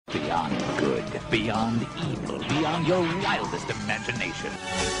Beyond good, beyond evil, beyond your wildest imagination.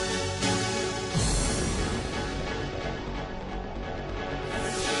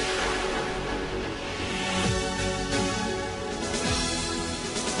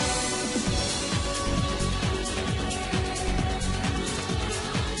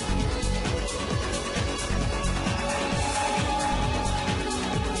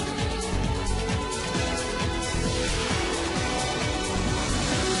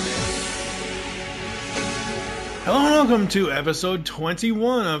 Hello and welcome to episode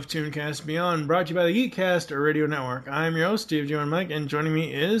 21 of Tooncast Beyond, brought to you by the Geekcast Radio Network. I'm your host, Steve Joe and Mike, and joining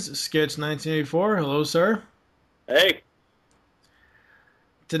me is Sketch1984. Hello, sir. Hey.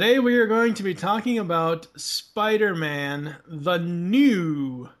 Today we are going to be talking about Spider-Man, the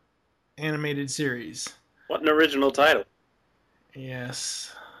new animated series. What an original title.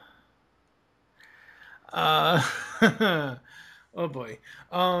 Yes. Oh boy.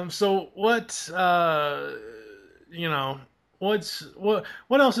 So what,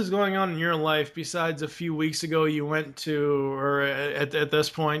 what else is going on in your life besides a few weeks ago you went to, or at this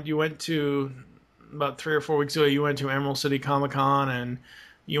point, you went to, about 3 or 4 weeks ago, you went to Emerald City Comic Con, and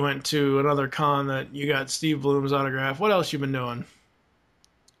you went to another con that you got Steve Bloom's autograph. What else you been doing?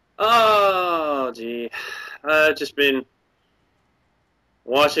 Oh, gee. I've just been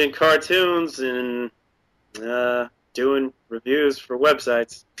watching cartoons and doing reviews for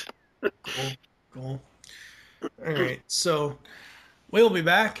websites. Cool. Alright, so we'll be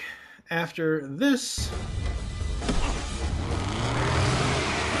back after this.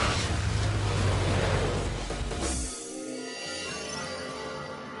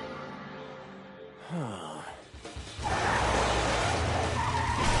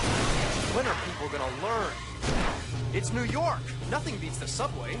 When are people gonna learn? It's New York. Nothing beats the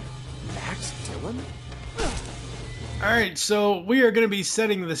subway. Max Dillon? Alright, so we are going to be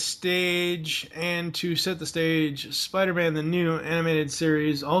setting the stage, and to set the stage, Spider-Man the New Animated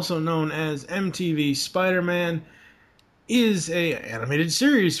Series, also known as MTV Spider-Man, is an animated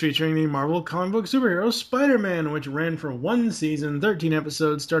series featuring the Marvel comic book superhero Spider-Man, which ran for 1 season, 13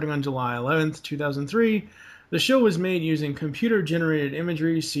 episodes, starting on July 11th, 2003. The show was made using computer-generated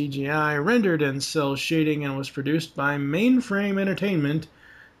imagery, CGI, rendered and cel shading, and was produced by Mainframe Entertainment.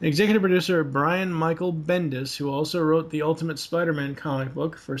 Executive producer Brian Michael Bendis, who also wrote the Ultimate Spider-Man comic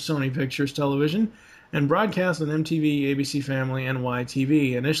book for Sony Pictures Television and broadcast on MTV, ABC Family, and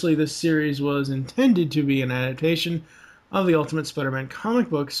YTV. Initially, this series was intended to be an adaptation of the Ultimate Spider-Man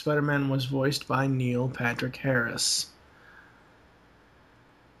comic book. Spider-Man was voiced by Neil Patrick Harris.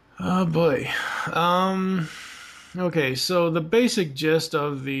 Oh boy. Okay, so the basic gist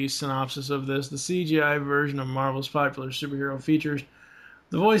of the synopsis of this, the CGI version of Marvel's popular superhero features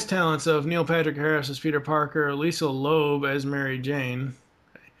the voice talents of Neil Patrick Harris as Peter Parker, Lisa Loeb as Mary Jane,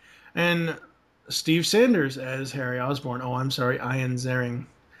 and Steve Sanders as Harry Osborn. Oh, I'm sorry, Ian Ziering.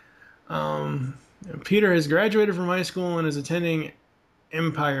 Peter has graduated from high school and is attending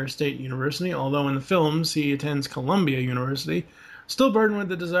Empire State University, although in the films he attends Columbia University. Still burdened with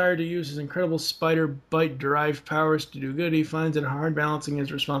the desire to use his incredible spider bite-derived powers to do good, he finds it hard balancing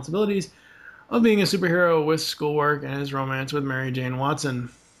his responsibilities of being a superhero with schoolwork and his romance with Mary Jane Watson.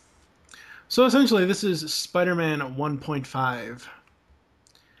 So essentially, this is Spider-Man 1.5.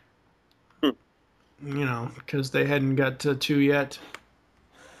 You know, because they hadn't got to 2 yet.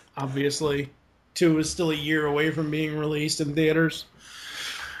 Obviously. 2 is still a year away from being released in theaters.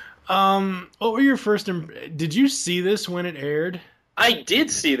 What were your first... Did you see this when it aired? I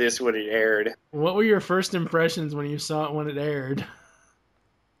did see this when it aired. What were your first impressions when you saw it when it aired?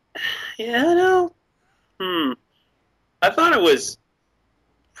 Yeah, no. I thought it was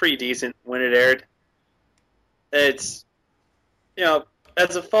pretty decent when it aired. It's,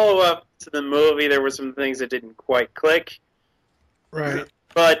 as a follow-up to the movie, there were some things that didn't quite click. Right.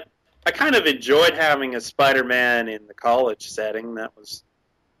 But I kind of enjoyed having a Spider-Man in the college setting. That was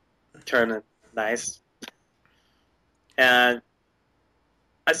kind of nice. And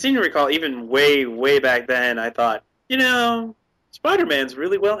I seem to recall, even way, way back then, I thought, Spider-Man's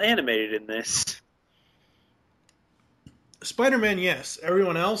really well animated in this. Spider-Man, yes.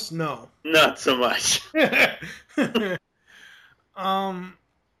 Everyone else, no. Not so much.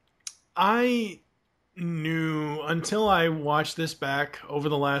 I knew, until I watched this back over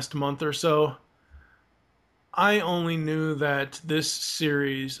the last month or so, I only knew that this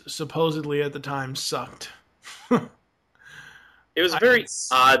series supposedly at the time sucked. It was very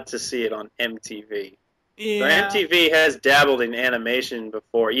odd to see it on MTV. Yeah. So MTV has dabbled in animation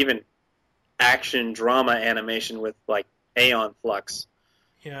before, even action drama animation with like Aeon Flux.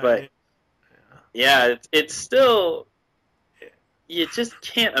 Yeah. But it's still, you just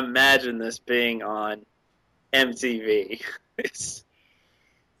can't imagine this being on MTV.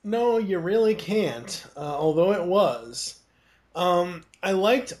 No, you really can't. Although it was. I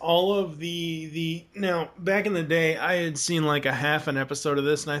liked all of the. Now, back in the day, I had seen like a half an episode of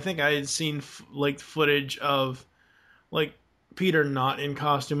this, and I think I had seen like footage of like Peter not in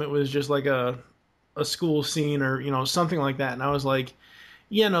costume. It was just like a school scene or something like that, and I was like,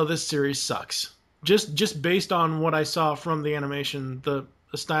 yeah, no, this series sucks. Just based on what I saw from the animation, the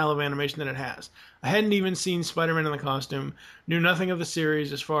style of animation that it has. I hadn't even seen Spider-Man in the costume, knew nothing of the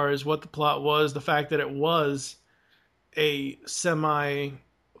series as far as what the plot was, the fact that it was a semi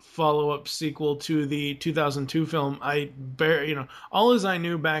follow-up sequel to the 2002 film. All as I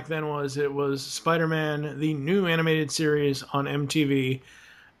knew back then was it was Spider-Man, the new animated series on MTV,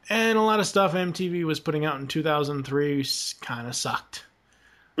 and a lot of stuff MTV was putting out in 2003 kind of sucked.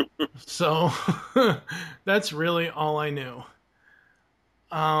 So that's really all I knew.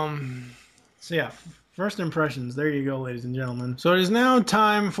 So yeah, first impressions. There you go, ladies and gentlemen. So it is now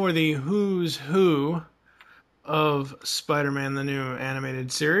time for the who's who of Spider-Man, the new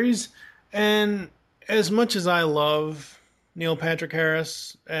animated series. And as much as I love Neil Patrick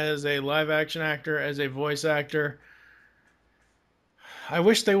Harris as a live-action actor, as a voice actor, I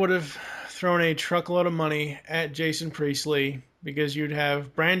wish they would have thrown a truckload of money at Jason Priestley, because you'd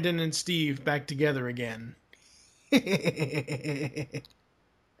have Brandon and Steve back together again.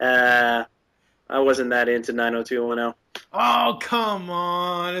 I wasn't that into 90210. Oh, come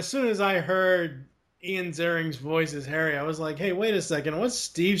on. As soon as I heard Ian Ziering's voice as Harry, I was like, hey, wait a second. What's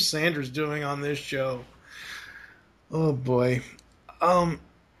Steve Sanders doing on this show? Oh, boy. I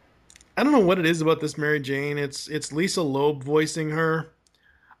don't know what it is about this Mary Jane. It's Lisa Loeb voicing her.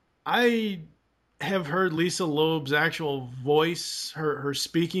 I have heard Lisa Loeb's actual voice, her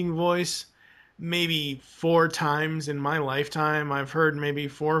speaking voice, maybe 4 times in my lifetime. I've heard maybe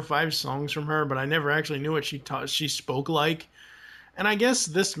 4 or 5 songs from her, but I never actually knew what she spoke like. And I guess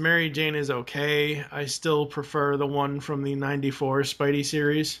this Mary Jane is okay. I still prefer the one from the 94 Spidey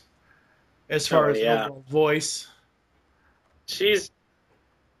series as far as overall voice. This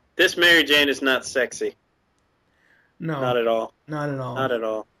Mary Jane is not sexy. No. Not at all. Not at all. Not at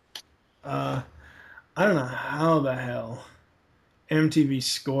all. I don't know how the hell MTV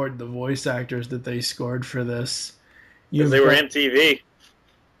scored the voice actors that they scored for this. Because they were MTV.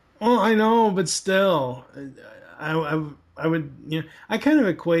 Well, I know, but still, I would, I kind of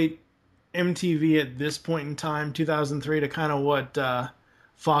equate MTV at this point in time, 2003, to kind of what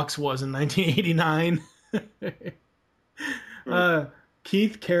Fox was in 1989.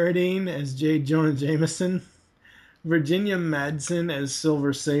 Keith Carradine as J. Jonah Jameson, Virginia Madsen as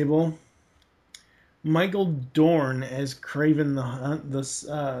Silver Sable, Michael Dorn as Craven the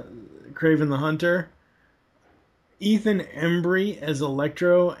Hunter, Ethan Embry as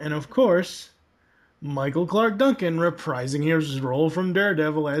Electro, and of course, Michael Clark Duncan reprising his role from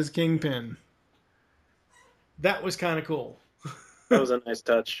Daredevil as Kingpin. That was kind of cool. That was a nice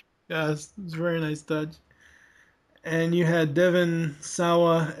touch. Yes, it was a very nice touch. And you had Devin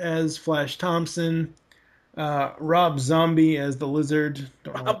Sawa as Flash Thompson, Rob Zombie as the Lizard.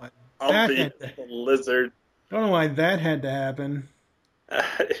 Lizard. Don't know why that had to happen.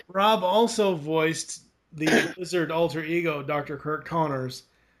 Rob also voiced the Lizard alter ego, Dr. Kurt Connors.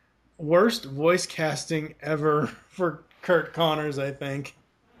 Worst voice casting ever for Kurt Connors, I think.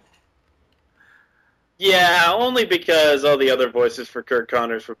 Yeah, only because all the other voices for Kurt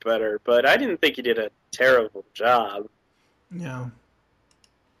Connors were better, but I didn't think he did a terrible job. Yeah.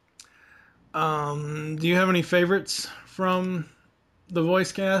 Do you have any favorites from the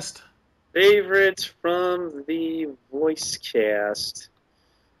voice cast? Favorites from the voice cast?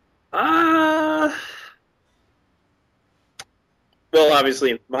 Well,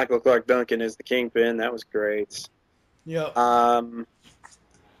 obviously, Michael Clark Duncan is the Kingpin. That was great. Yep. I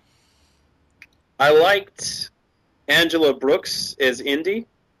liked Angela Brooks as Indy.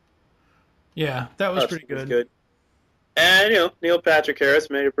 Yeah, that was pretty good. And, Neil Patrick Harris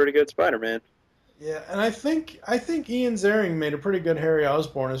made a pretty good Spider-Man. Yeah, and I think Ian Ziering made a pretty good Harry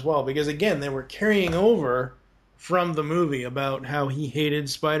Osborn as well, because, again, they were carrying over from the movie about how he hated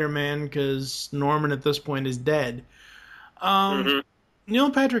Spider-Man because Norman at this point is dead. Neil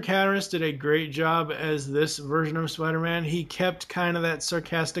Patrick Harris did a great job as this version of Spider-Man. He kept kind of that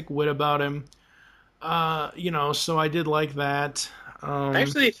sarcastic wit about him. So I did like that. I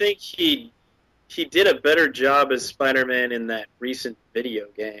actually think he did a better job as Spider-Man in that recent video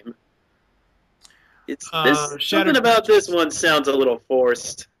game. Something about this one sounds a little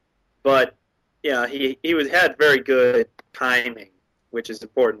forced, but yeah, he had very good timing, which is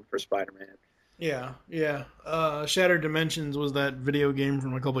important for Spider-Man. Yeah, yeah. Shattered Dimensions was that video game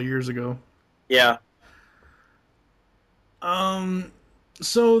from a couple of years ago. Yeah.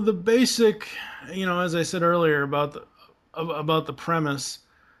 So the basic, as I said earlier about the premise,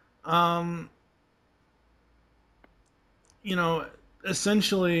 um,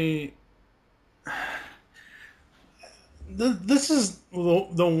 essentially, this is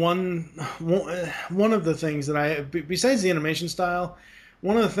the one of the things that besides the animation style,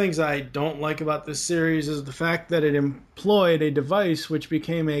 one of the things I don't like about this series is the fact that it employed a device which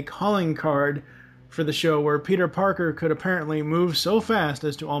became a calling card for the show, where Peter Parker could apparently move so fast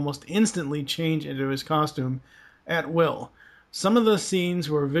as to almost instantly change into his costume at will. Some of the scenes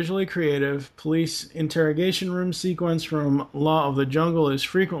were visually creative. Police interrogation room sequence from Law of the Jungle is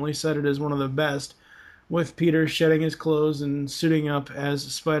frequently cited as one of the best, with Peter shedding his clothes and suiting up as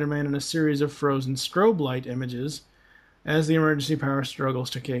Spider-Man in a series of frozen strobe light images as the emergency power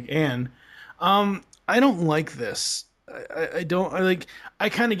struggles to kick in. I don't like this. I don't. I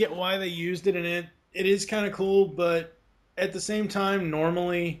kind of get why they used it, and it is kind of cool, but at the same time,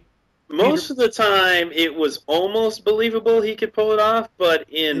 normally, Most of the time, it was almost believable he could pull it off, but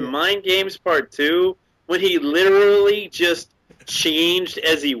in Mind Games Part 2, when he literally just changed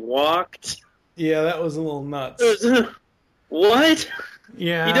as he walked... Yeah, that was a little nuts. What?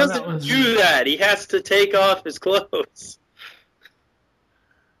 Yeah, he doesn't do that. He has to take off his clothes.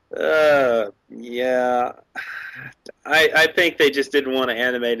 Yeah. I think they just didn't want to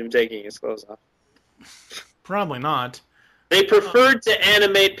animate him taking his clothes off. Probably not. They preferred to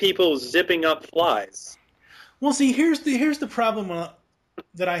animate people zipping up flies. Well, see, here's the problem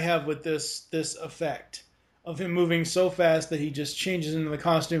that I have with this effect of him moving so fast that he just changes into the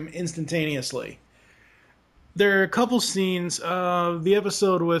costume instantaneously. There are a couple scenes. The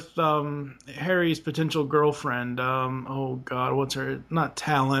episode with Harry's potential girlfriend. Oh God, what's her? Not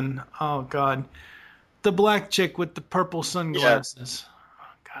Talon. Oh God, the black chick with the purple sunglasses. Yeah.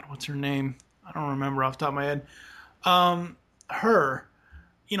 Oh God, what's her name? I don't remember off the top of my head. Her.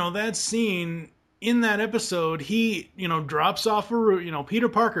 That scene in that episode, he drops off a roof. Peter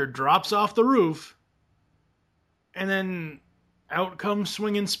Parker drops off the roof, and then out comes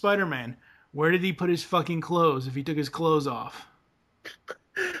swinging Spider-Man. Where did he put his fucking clothes if he took his clothes off?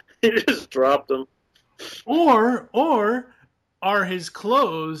 He just dropped them. Or are his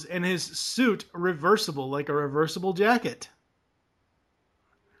clothes and his suit reversible, like a reversible jacket?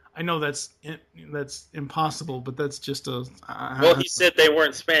 I know that's impossible, but that's just a... Well, he said they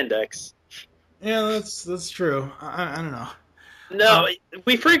weren't spandex. Yeah, that's true. I don't know. No,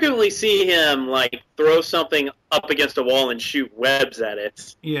 we frequently see him, throw something up against a wall and shoot webs at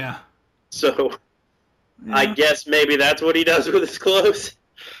it. Yeah. So, yeah. I guess maybe that's what he does with his clothes.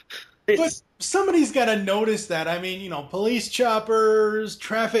 But somebody's got to notice that. I mean, police choppers,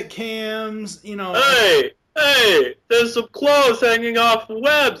 traffic cams, Hey, there's some clothes hanging off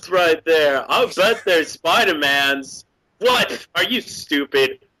webs right there. I'll bet they're Spider-Man's. What? Are you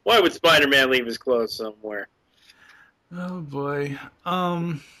stupid? Why would Spider-Man leave his clothes somewhere? Oh, boy.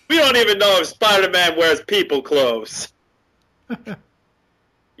 We don't even know if Spider-Man wears people clothes.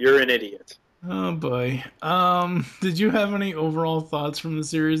 You're an idiot. Oh, boy. Did you have any overall thoughts from the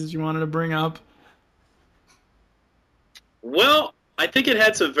series that you wanted to bring up? Well, I think it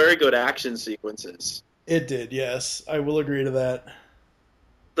had some very good action sequences. It did, yes. I will agree to that.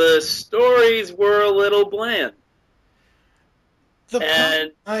 The stories were a little bland. The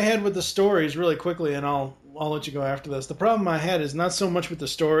problem I had with the stories, really quickly, and I'll let you go after this. The problem I had is not so much with the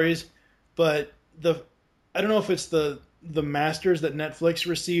stories, but I don't know if it's the masters that Netflix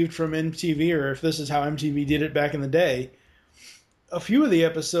received from MTV, or if this is how MTV did it back in the day. A few of the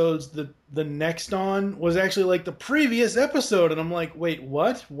episodes, the next on was actually like the previous episode, and I'm like, wait,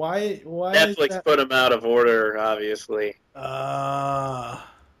 what? Why? Netflix put them out of order, obviously. And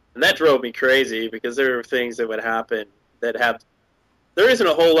that drove me crazy, because there are things that would happen that have... There isn't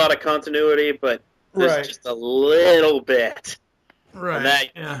a whole lot of continuity, but there's just a little bit. Right.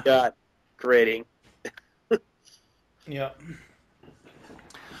 And that got grating. Yeah.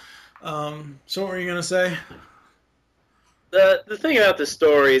 So what were you going to say? The thing about the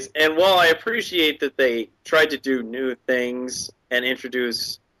stories, and while I appreciate that they tried to do new things and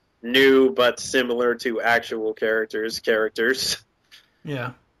introduce new but similar to actual characters.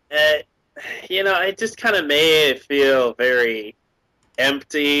 Yeah. It just kind of made it feel very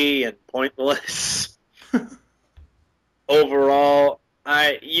empty and pointless. Overall,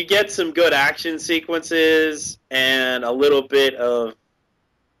 you get some good action sequences and a little bit of...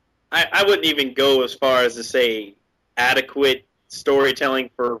 I wouldn't even go as far as to say adequate storytelling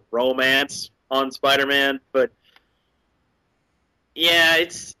for romance on Spider-Man, but yeah,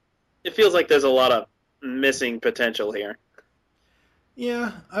 it feels like there's a lot of missing potential here.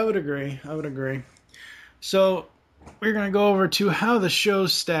 Yeah, I would agree. So we're going to go over to how the show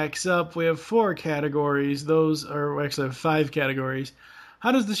stacks up. We have 4 categories. Those are we actually have 5 categories.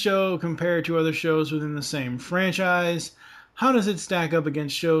 How does the show compare to other shows within the same franchise? How does it stack up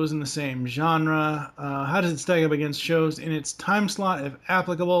against shows in the same genre? How does it stack up against shows in its time slot, if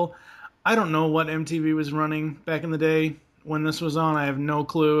applicable? I don't know what MTV was running back in the day when this was on. I have no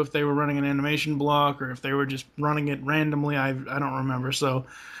clue if they were running an animation block or if they were just running it randomly. I don't remember, so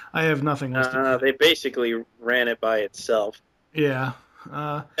I have nothing listed. They basically ran it by itself. Yeah.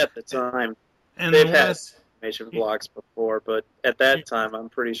 At the time. And They've had animation blocks before, but at that time, I'm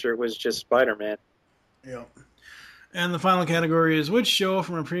pretty sure it was just Spider-Man. Yeah. And the final category is, which show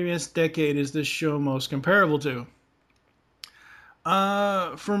from a previous decade is this show most comparable to?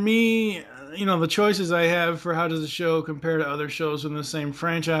 For me, the choices I have for how does the show compare to other shows in the same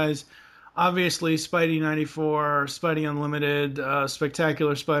franchise, obviously Spidey 94, Spidey Unlimited,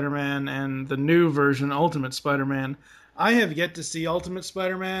 Spectacular Spider-Man, and the new version, Ultimate Spider-Man. I have yet to see Ultimate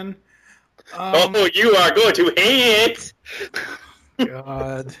Spider-Man. You are going to hate it!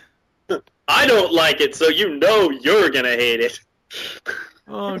 God. I don't like it, so you know you're going to hate it.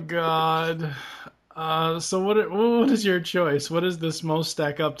 Oh, God. So what is your choice? What does this most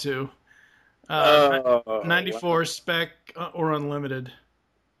stack up to? 94 wow. Spec or Unlimited?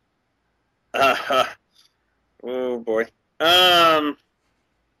 Oh boy.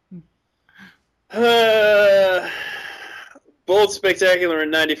 Bold, Spectacular,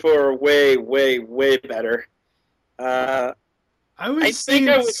 and 94 are way, way, way better. I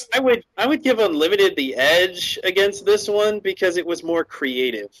would give Unlimited the edge against this one because it was more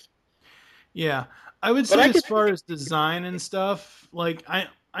creative. Yeah, I would say as far as design and stuff, like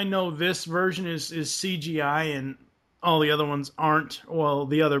I know this version is CGI and all the other ones aren't. Well,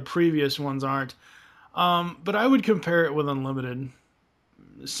 the other previous ones aren't. But I would compare it with Unlimited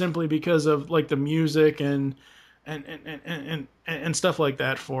simply because of like the music and stuff like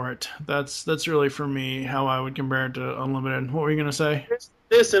that for it. That's really for me how I would compare it to Unlimited. What were you gonna say?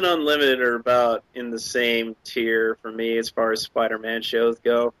 This and Unlimited are about in the same tier for me as far as Spider-Man shows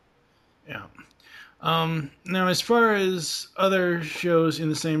go. Yeah. Now, as far as other shows in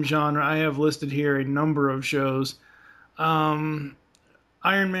the same genre, I have listed here a number of shows. Iron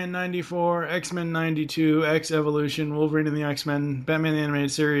Man 94, X-Men 92, X-Evolution, Wolverine and the X-Men, Batman the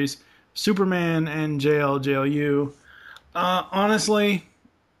Animated Series, Superman, and JLJLU. Honestly,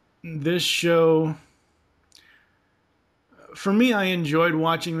 this show, for me, I enjoyed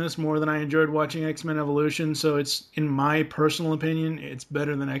watching this more than I enjoyed watching X-Men Evolution, so it's, in my personal opinion, it's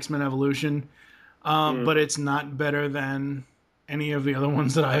better than X-Men Evolution. But it's not better than any of the other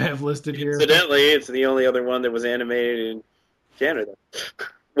ones that I have listed here. Incidentally, it's the only other one that was animated in Canada.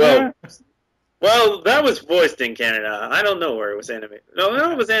 Well, that was voiced in Canada. I don't know where it was animated. No,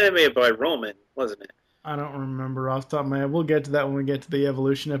 it was animated by Roman, wasn't it? I don't remember off the top of my head. We'll get to that when we get to the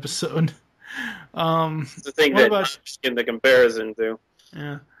Evolution episode. It's the thing that I'm in the comparison to.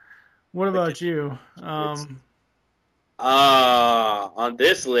 Yeah. What about you? On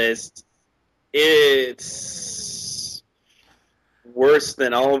this list, it's worse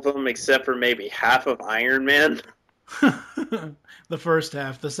than all of them except for maybe half of Iron Man. The first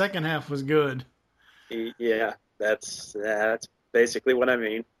half. The second half was good. Yeah, that's basically what I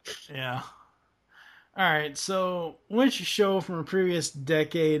mean. Yeah. Alright, so which show from a previous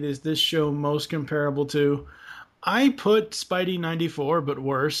decade is this show most comparable to? I put Spidey 94, but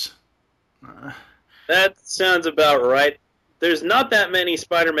worse. That sounds about right. There's not that many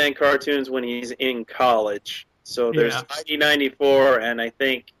Spider-Man cartoons when he's in college. So there's Spidey 94, and I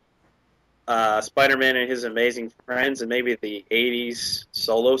think Spider-Man and His Amazing Friends, and maybe the 80s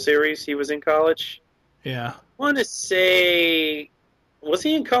solo series he was in college. Yeah. I want to say, was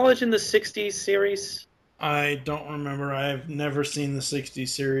he in college in the 60s series? I don't remember. I've never seen the 60s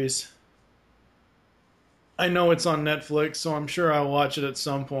series. I know it's on Netflix, so I'm sure I'll watch it at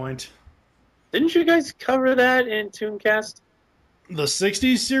some point. Didn't you guys cover that in Tooncast? The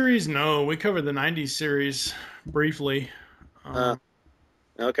 60s series? No, we covered the 90s series briefly.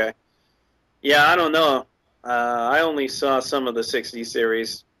 Okay. Yeah, I don't know. I only saw some of the 60s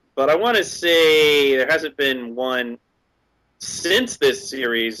series, but I want to say there hasn't been one since this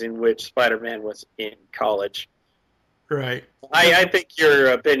series in which Spider-Man was in college. Right. I think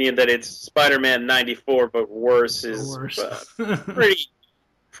your opinion that it's Spider-Man 94 but worse is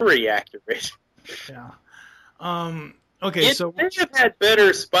pretty accurate. Yeah. Okay, so they have had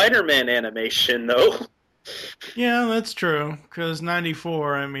better Spider-Man animation though. Yeah, that's true. Because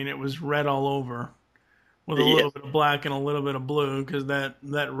 94, I mean, it was red all over. with a little bit of black and a little bit of blue, because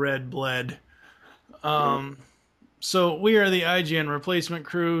that red bled. So we are the IGN replacement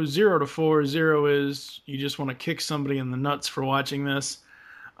crew. 0 to 4. 0 is you just want to kick somebody in the nuts for watching this.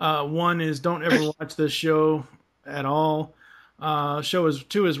 1 is don't ever watch this show at all. 2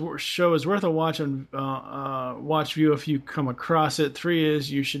 is worth a watch on watch view if you come across it. 3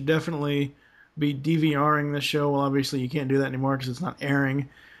 is you should definitely be DVRing the show. Well, obviously you can't do that anymore because it's not airing.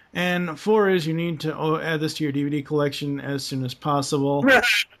 And 4 is you need to add this to your DVD collection as soon as possible. Did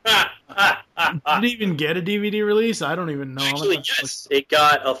it even get a DVD release? I don't even know. Actually, yes. It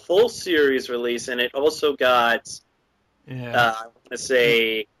got a full series release, and it also got, I want to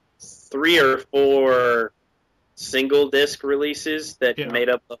say, 3 or 4 single disc releases that made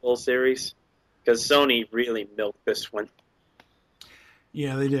up the whole series. Because Sony really milked this one.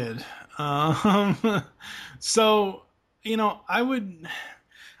 Yeah, they did. So,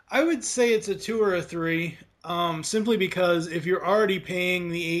 I would say it's a 2 or a 3. Simply because if you're already paying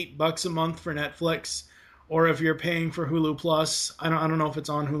the $8 a month for Netflix, or if you're paying for Hulu Plus, I don't know if it's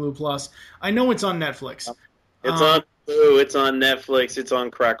on Hulu Plus. I know it's on Netflix. It's on Hulu, it's on Netflix, it's on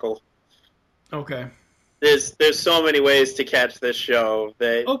Crackle. Okay. There's so many ways to catch this show.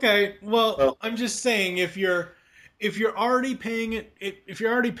 Okay, well, I'm just saying if you're already paying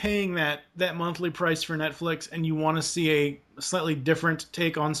that monthly price for Netflix and you want to see a slightly different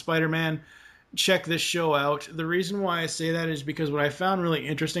take on Spider-Man, check this show out. The reason why I say that is because what I found really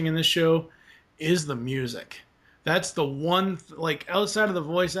interesting in this show is the music. That's the one, outside of the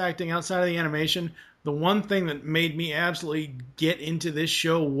voice acting, outside of the animation, the one thing that made me absolutely get into this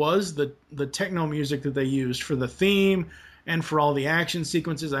show was the techno music that they used for the theme and for all the action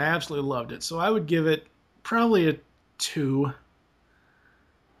sequences. I absolutely loved it. So I would give it probably a 2.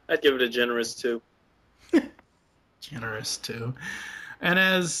 I'd give it a generous 2. Generous 2. And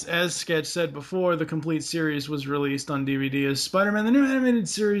as Sketch said before, the complete series was released on DVD as Spider-Man the New Animated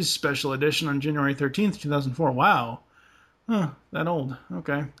Series Special Edition on January 13th, 2004. Wow. Huh, that old.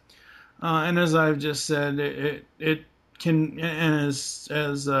 Okay. And as I've just said, it can, and as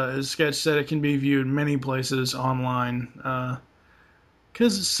Sketch said, it can be viewed many places online.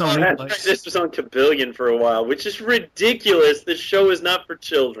 Because Sony likes... This was on Kabillion for a while, which is ridiculous. This show is not for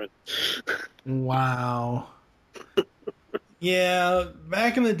children. Wow. Yeah,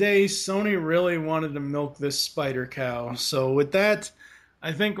 back in the day, Sony really wanted to milk this spider cow. So with that,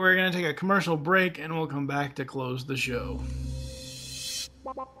 I think we're going to take a commercial break, and we'll come back to close the show.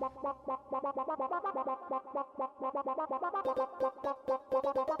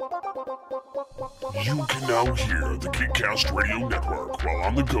 You can now hear the Geekcast Radio Network while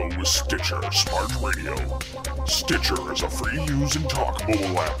on the go with Stitcher Smart Radio. Stitcher is a free-use and talk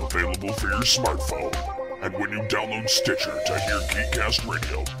mobile app available for your smartphone. And when you download Stitcher to hear Geekcast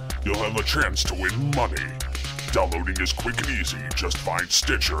Radio, you'll have a chance to win money. Downloading is quick and easy. Just find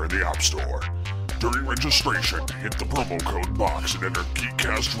Stitcher in the App Store. During registration, hit the promo code box and enter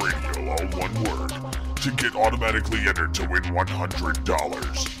Geekcast Radio, all one word, to get automatically entered to win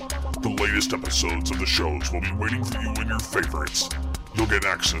 $100. The latest episodes of the shows will be waiting for you in your favorites. You'll get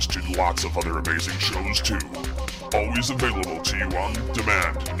access to lots of other amazing shows too. Always available to you on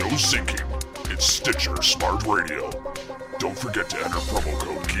demand, no syncing. It's Stitcher Smart Radio. Don't forget to enter promo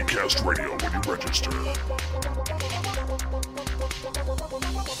code Geekcast Radio when you register.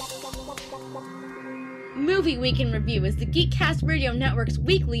 Movie Week in Review is the Geekcast Radio Network's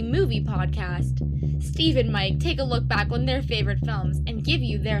weekly movie podcast. Steve and Mike take a look back on their favorite films and give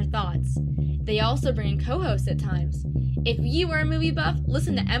you their thoughts. They also bring in co-hosts at times. If you are a movie buff,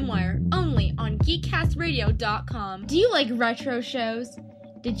 listen to M-Wire only on GeekCastRadio.com. Do you like retro shows?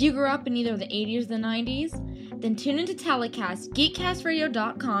 Did you grow up in either the 80s or the 90s? Then tune into Telecast,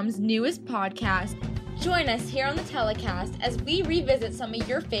 GeekCastRadio.com's newest podcast. Join us here on the Telecast as we revisit some of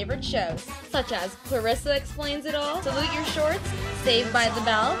your favorite shows, such as Clarissa Explains It All, Salute Your Shorts, Saved by the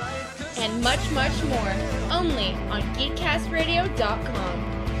Bell, and much, much more, only on GeekCastRadio.com.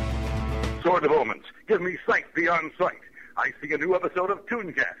 Sword of Omens, give me sight beyond sight. I see a new episode of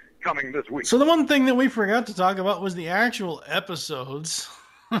Tooncast coming this week. So the one thing that we forgot to talk about was the actual episodes.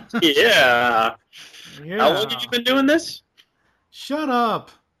 Yeah. How long have you been doing this? Shut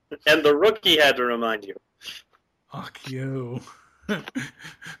up. And the rookie had to remind you. Fuck you.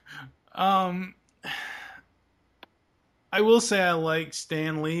 I will say I like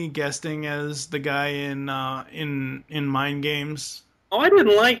Stan Lee guesting as the guy in Mind Games. Oh, I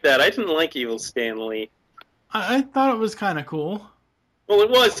didn't like that. I didn't like Evil Stan Lee. I thought it was kind of cool. Well, it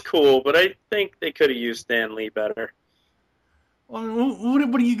was cool, but I think they could have used Stan Lee better. Well,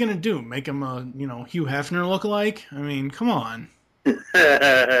 what are you gonna do? Make him a Hugh Hefner look-alike? I mean, come on.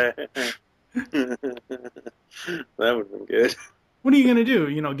 That would have been good. What are you gonna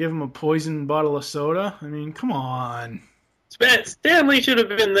do? Give him a poison bottle of soda? I mean, come on. Stanley should have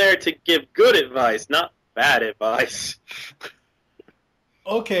been there to give good advice, not bad advice.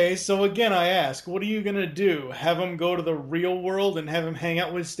 Okay, so again, I ask, what are you gonna do? Have him go to the real world and have him hang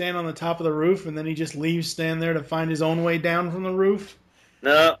out with Stan on the top of the roof, and then he just leaves Stan there to find his own way down from the roof?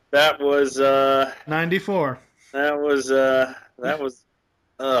 No, that was 94. That was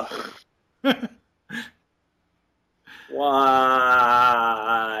ugh.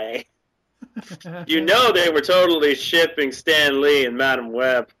 Why? They were totally shipping Stan Lee and Madam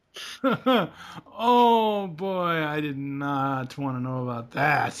Web. Oh boy, I did not want to know about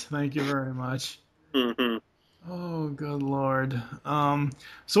that. Thank you very much. Mm-hmm. Oh, good lord.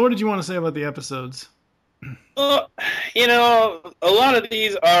 So what did you want to say about the episodes? Well, a lot of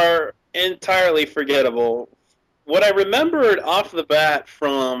these are entirely forgettable. What I remembered off the bat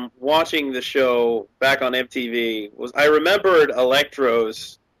from watching the show back on MTV was I remembered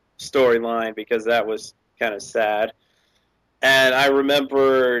Electro's storyline because that was kind of sad. And I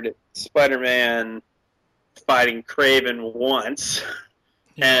remembered Spider-Man fighting Kraven once.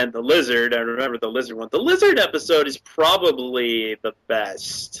 And the Lizard, I remember the Lizard one. The Lizard episode is probably the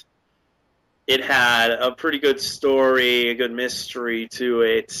best. It had a pretty good story, a good mystery to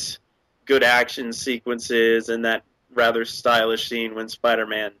it, good action sequences, and that rather stylish scene when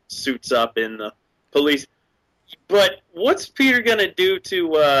Spider-Man suits up in the police. But what's Peter going to do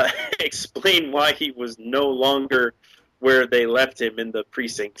to explain why he was no longer where they left him in the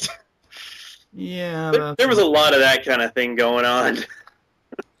precinct? Yeah. There was a lot of that kind of thing going on.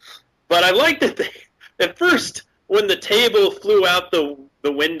 But I liked that at first, when the table flew out the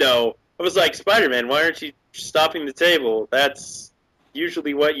window, I was like, Spider-Man, why aren't you stopping the table? That's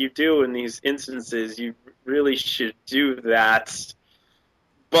usually what you do in these instances. You really should do that.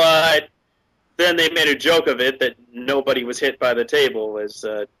 But then they made a joke of it that nobody was hit by the table, as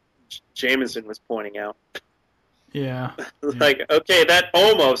Jameson was pointing out. Yeah. Like, okay, that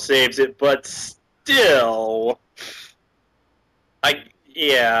almost saves it, but still,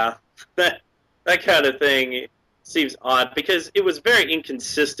 that kind of thing seems odd because it was very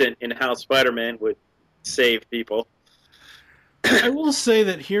inconsistent in how Spider-Man would save people. I will say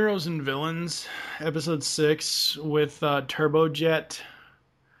that Heroes and Villains, episode 6 with Turbojet,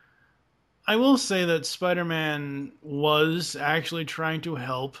 I will say that Spider-Man was actually trying to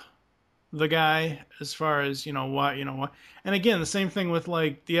help the guy as far as, why. And again, the same thing with,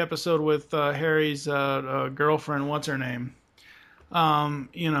 like, the episode with Harry's girlfriend, what's her name? I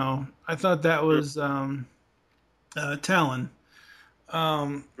thought that was Talon.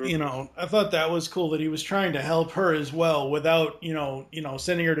 I thought that was cool that he was trying to help her as well without,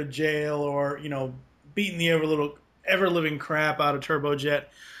 sending her to jail or, beating the ever living crap out of Turbojet.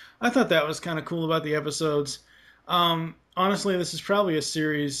 I thought that was kind of cool about the episodes. Honestly, this is probably a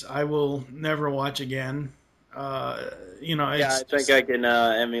series I will never watch again. I think I can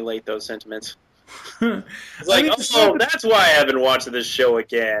emulate those sentiments. It's like, I mean, that's why I haven't watched this show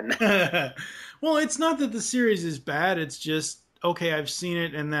again. Well, it's not that the series is bad. It's just, okay, I've seen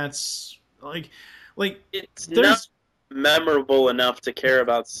it, and that's, like it's not memorable enough to care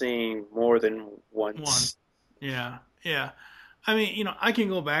about seeing more than once. Yeah. I mean, I can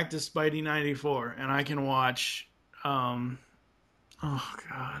go back to Spidey 94, and I can watch,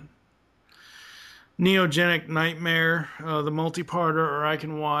 Neogenic Nightmare, the multi-parter, or I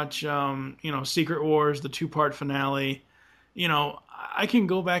can watch, Secret Wars, the 2-part finale. I can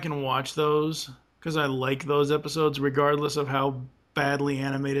go back and watch those because I like those episodes regardless of how badly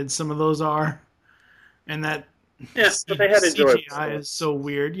animated some of those are. And that but they had enjoyable CGI is so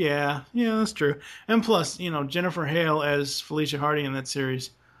weird. Yeah, that's true. And plus, Jennifer Hale as Felicia Hardy in that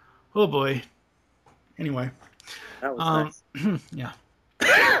series. Oh boy. Anyway. That was nice. Yeah.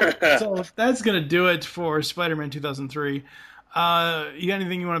 So that's going to do it for Spider-Man 2003. You got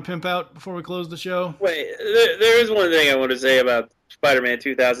anything you want to pimp out before we close the show? Wait, there is one thing I want to say about Spider-Man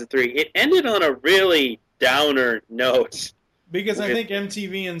 2003. It ended on a really downer note. Because I think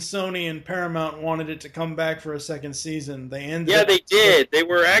MTV and Sony and Paramount wanted it to come back for a second season. They did. They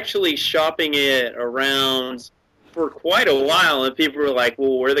were actually shopping it around for quite a while, and people were like,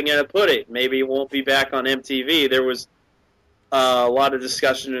 well, where are they going to put it? Maybe it won't be back on MTV. There was a lot of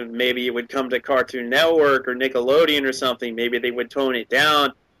discussion of maybe it would come to Cartoon Network or Nickelodeon or something. Maybe they would tone it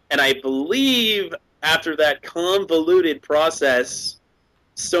down. And I believe after that convoluted process,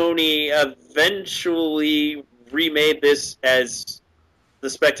 Sony eventually remade this as the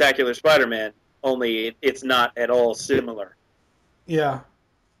Spectacular Spider-Man, only it's not at all similar. Yeah.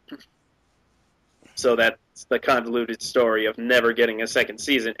 So that's the convoluted story of never getting a second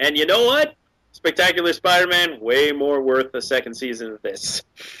season. And you know what? Spectacular Spider-Man, way more worth the second season of this.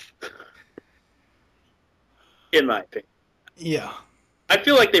 In my opinion. Yeah. I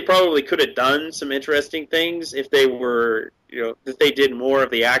feel like they probably could have done some interesting things if they were, if they did more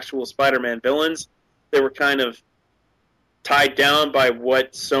of the actual Spider-Man villains. They were kind of tied down by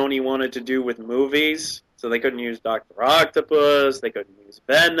what Sony wanted to do with movies. So they couldn't use Dr. Octopus, they couldn't use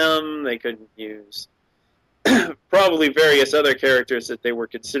Venom, they couldn't use probably various other characters that they were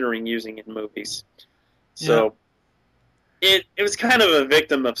considering using in movies. So it was kind of a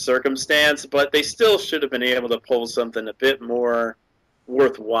victim of circumstance, but they still should have been able to pull something a bit more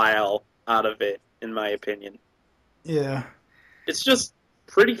worthwhile out of it, in my opinion. Yeah. It's just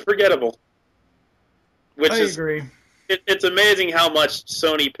pretty forgettable. I agree. It's amazing how much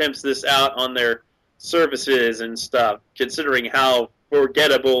Sony pimps this out on their services and stuff, considering how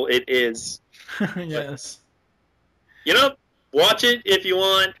forgettable it is. Yes. But, watch it if you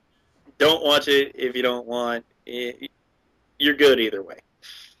want. Don't watch it if you don't want. You're good either way.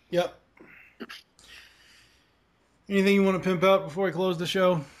 Yep. Anything you want to pimp out before we close the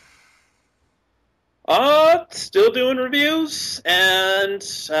show? Still doing reviews and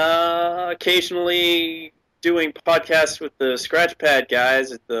occasionally doing podcasts with the Scratchpad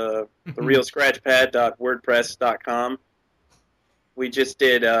guys at the realscratchpad.wordpress.com. We just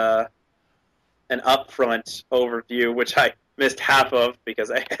did an upfront overview, which I missed half of because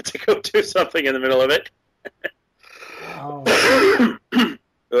I had to go do something in the middle of it. Oh.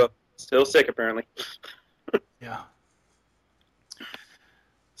 Still sick, apparently. Yeah.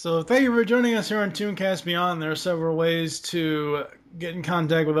 So thank you for joining us here on Tooncast Beyond. There are several ways to get in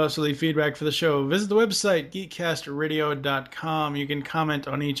contact with us or leave feedback for the show. Visit the website, geekcastradio.com. You can comment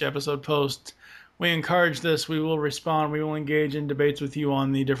on each episode post. We encourage this. We will respond. We will engage in debates with you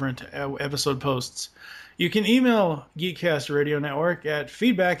on the different episode posts. You can email Geekcast Radio Network at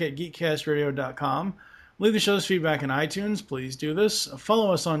feedback@geekcastradio.com. Leave the show's feedback on iTunes. Please do this.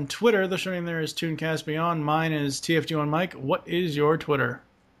 Follow us on Twitter. The show name there is Tooncast Beyond. Mine is TFG1 Mike. What is your Twitter?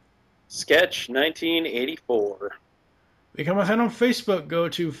 Sketch 1984. Become a fan on Facebook. Go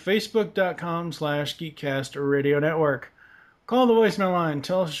to facebook.com/Geekcast Radio Network. Call the voicemail line.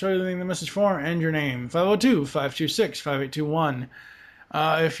 Tell us to show you the message for and your name. 502-526-5821.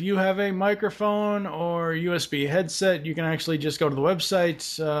 If you have a microphone or USB headset, you can actually just go to the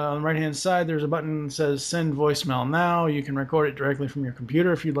website. On the right-hand side, there's a button that says Send Voicemail Now. You can record it directly from your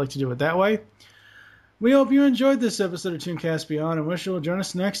computer if you'd like to do it that way. We hope you enjoyed this episode of Tooncast Beyond and wish you'll join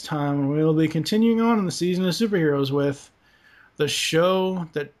us next time when we will be continuing on in the season of superheroes with the show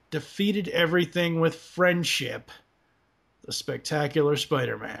that defeated everything with friendship, The Spectacular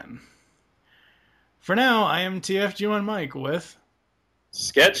Spider-Man. For now, I am TFG1 Mike with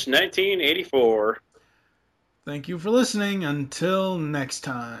Sketch 1984. Thank you for listening. Until next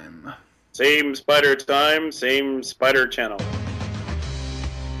time. Same spider time, same spider channel.